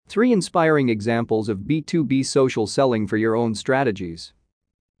3 inspiring examples of B2B social selling for your own strategies.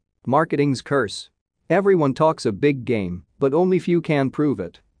 Marketing's curse. Everyone talks a big game, but only few can prove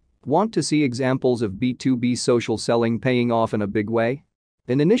it. Want to see examples of B2B social selling paying off in a big way?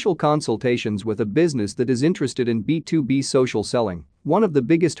 In initial consultations with a business that is interested in B2B social selling, one of the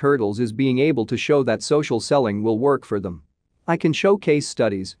biggest hurdles is being able to show that social selling will work for them. I can show case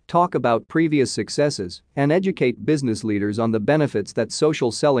studies, talk about previous successes, and educate business leaders on the benefits that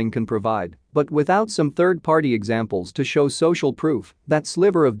social selling can provide, but without some third-party examples to show social proof, that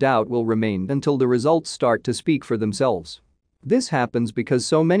sliver of doubt will remain until the results start to speak for themselves. This happens because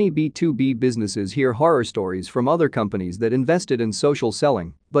so many B2B businesses hear horror stories from other companies that invested in social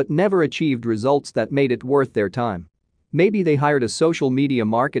selling but never achieved results that made it worth their time. Maybe they hired a social media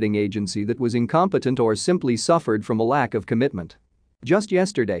marketing agency that was incompetent or simply suffered from a lack of commitment. Just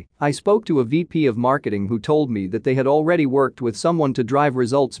yesterday, I spoke to a VP of marketing who told me that they had already worked with someone to drive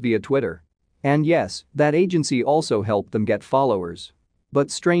results via Twitter. And yes, that agency also helped them get followers.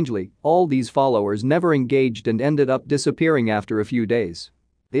 But strangely, all these followers never engaged and ended up disappearing after a few days.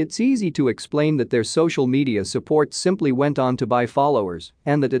 It's easy to explain that their social media support simply went on to buy followers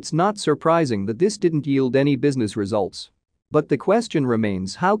and that it's not surprising that this didn't yield any business results. But the question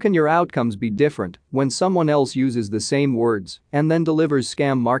remains, how can your outcomes be different when someone else uses the same words and then delivers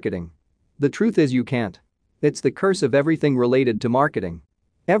scam marketing? The truth is you can't. It's the curse of everything related to marketing.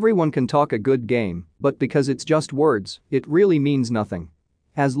 Everyone can talk a good game, but because it's just words, it really means nothing.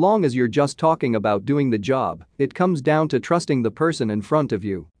 As long as you're just talking about doing the job, it comes down to trusting the person in front of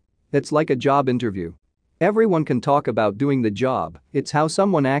you. It's like a job interview. Everyone can talk about doing the job, it's how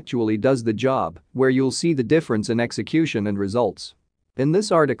someone actually does the job where you'll see the difference in execution and results. In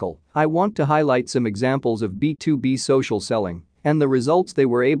this article, I want to highlight some examples of B2B social selling and the results they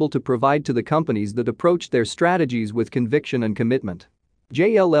were able to provide to the companies that approached their strategies with conviction and commitment.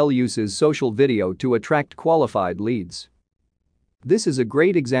 JLL uses social video to attract qualified leads. This is a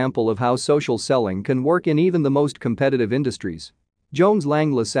great example of how social selling can work in even the most competitive industries. Jones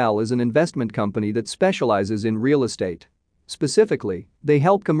Lang LaSalle is an investment company that specializes in real estate. Specifically, they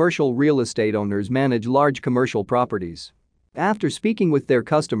help commercial real estate owners manage large commercial properties. After speaking with their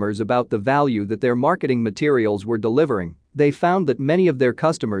customers about the value that their marketing materials were delivering, they found that many of their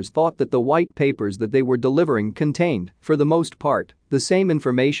customers thought that the white papers that they were delivering contained, for the most part, the same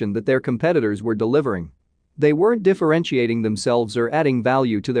information that their competitors were delivering. They weren't differentiating themselves or adding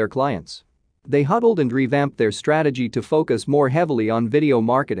value to their clients. They huddled and revamped their strategy to focus more heavily on video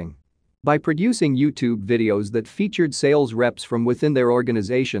marketing. By producing YouTube videos that featured sales reps from within their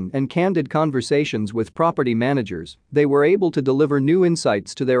organization and candid conversations with property managers, they were able to deliver new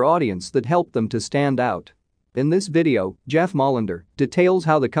insights to their audience that helped them to stand out. In this video, Jeff Mollander details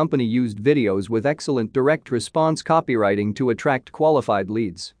how the company used videos with excellent direct response copywriting to attract qualified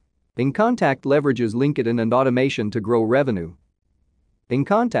leads. InContact leverages LinkedIn and automation to grow revenue.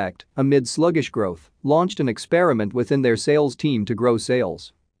 InContact, amid sluggish growth, launched an experiment within their sales team to grow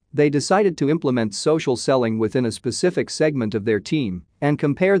sales. They decided to implement social selling within a specific segment of their team and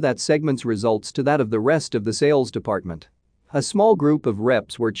compare that segment's results to that of the rest of the sales department. A small group of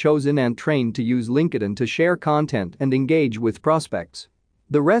reps were chosen and trained to use LinkedIn to share content and engage with prospects.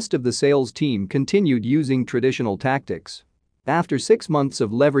 The rest of the sales team continued using traditional tactics. After 6 months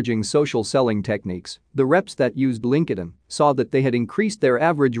of leveraging social selling techniques, the reps that used LinkedIn saw that they had increased their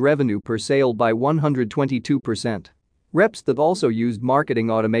average revenue per sale by 122%. Reps that also used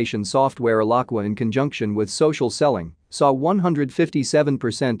marketing automation software Eloqua in conjunction with social selling saw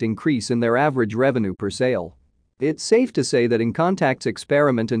 157% increase in their average revenue per sale. It's safe to say that InContact's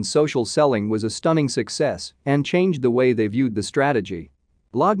experiment in social selling was a stunning success and changed the way they viewed the strategy.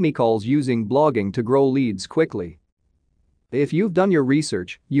 LogMe calls using blogging to grow leads quickly. If you've done your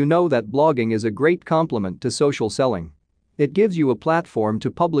research, you know that blogging is a great complement to social selling. It gives you a platform to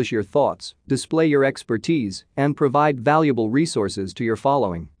publish your thoughts, display your expertise, and provide valuable resources to your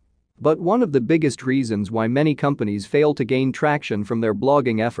following. But one of the biggest reasons why many companies fail to gain traction from their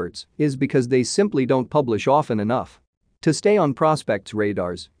blogging efforts is because they simply don't publish often enough. To stay on prospects'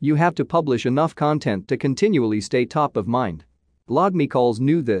 radars, you have to publish enough content to continually stay top of mind. LogMe calls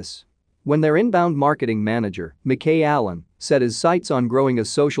knew this. When their inbound marketing manager, McKay Allen, set his sights on growing a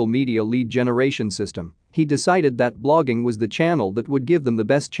social media lead generation system, he decided that blogging was the channel that would give them the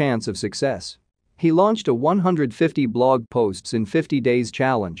best chance of success. He launched a 150 blog posts in 50 days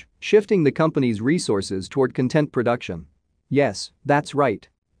challenge, shifting the company's resources toward content production. Yes, that's right.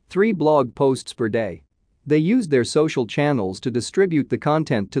 3 blog posts per day. They used their social channels to distribute the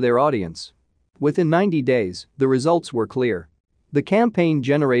content to their audience. Within 90 days, the results were clear. The campaign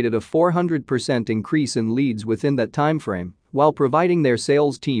generated a 400% increase in leads within that timeframe, while providing their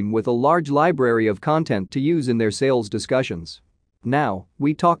sales team with a large library of content to use in their sales discussions. Now,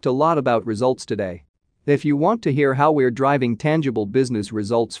 we talked a lot about results today. If you want to hear how we're driving tangible business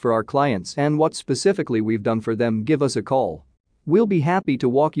results for our clients and what specifically we've done for them, give us a call. We'll be happy to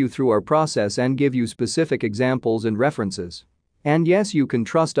walk you through our process and give you specific examples and references. And yes, you can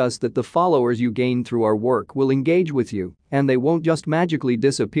trust us that the followers you gain through our work will engage with you, and they won't just magically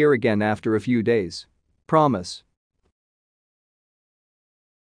disappear again after a few days. Promise.